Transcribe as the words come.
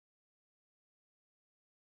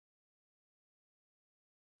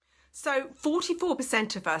So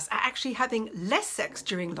 44% of us are actually having less sex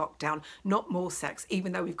during lockdown, not more sex,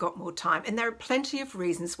 even though we've got more time. And there are plenty of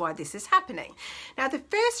reasons why this is happening. Now, the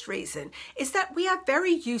first reason is that we are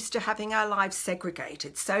very used to having our lives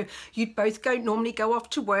segregated. So you'd both normally go off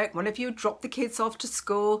to work. One of you would drop the kids off to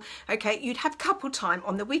school. Okay, you'd have couple time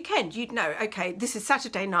on the weekend. You'd know, okay, this is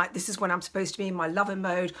Saturday night. This is when I'm supposed to be in my lover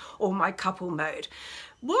mode or my couple mode.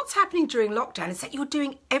 What's happening during lockdown is that you're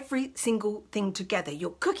doing every single thing together.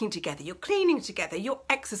 You're cooking together, you're cleaning together, you're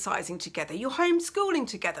exercising together, you're homeschooling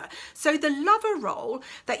together. So the lover role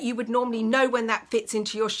that you would normally know when that fits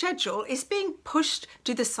into your schedule is being pushed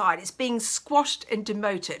to the side. It's being squashed and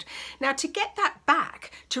demoted. Now, to get that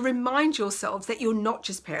back, to remind yourselves that you're not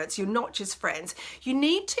just parents, you're not just friends, you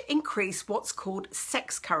need to increase what's called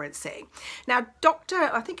sex currency. Now,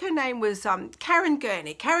 I think her name was Karen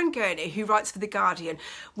Gurney, who writes for The Guardian,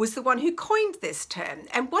 was the one who coined this term.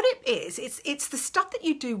 And what it is, it's the stuff that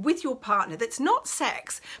you do with your partner that's not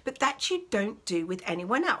sex, but that you don't do with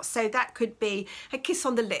anyone else. So that could be a kiss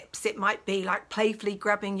on the lips. It might be like playfully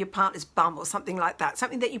grabbing your partner's bum or something like that,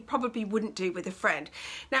 something that you probably wouldn't do with a friend.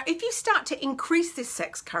 Now, if you start to increase this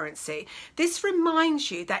sex currency, this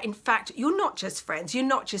reminds you that in fact, you're not just friends, you're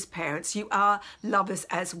not just parents, you are lovers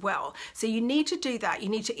as well. So you need to do that. You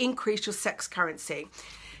need to increase your sex currency.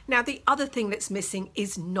 Now, the other thing that's missing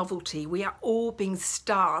is novelty. We are all being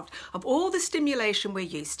starved of all the stimulation we're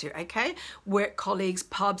used to, okay? Work colleagues,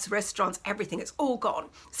 pubs, restaurants, everything, it's all gone.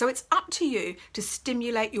 So it's up to you to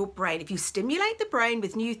stimulate your brain. If you stimulate the brain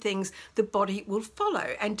with new things, the body will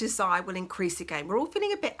follow and desire will increase again. We're all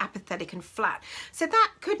feeling a bit apathetic and flat. So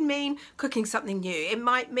that could mean cooking something new. It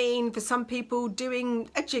might mean, for some people, doing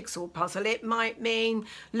a jigsaw puzzle. It might mean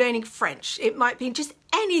learning French. It might mean just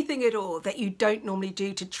anything at all that you don't normally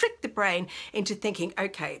do to trick the brain into thinking,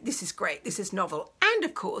 okay, this is great, this is novel. And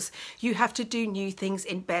of course, you have to do new things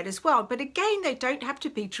in bed as well. But again, they don't have to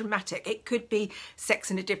be dramatic. It could be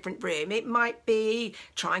sex in a different room. It might be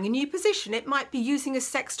trying a new position. It might be using a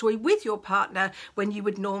sex toy with your partner when you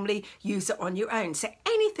would normally use it on your own. So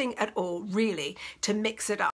anything at all, really, to mix it up.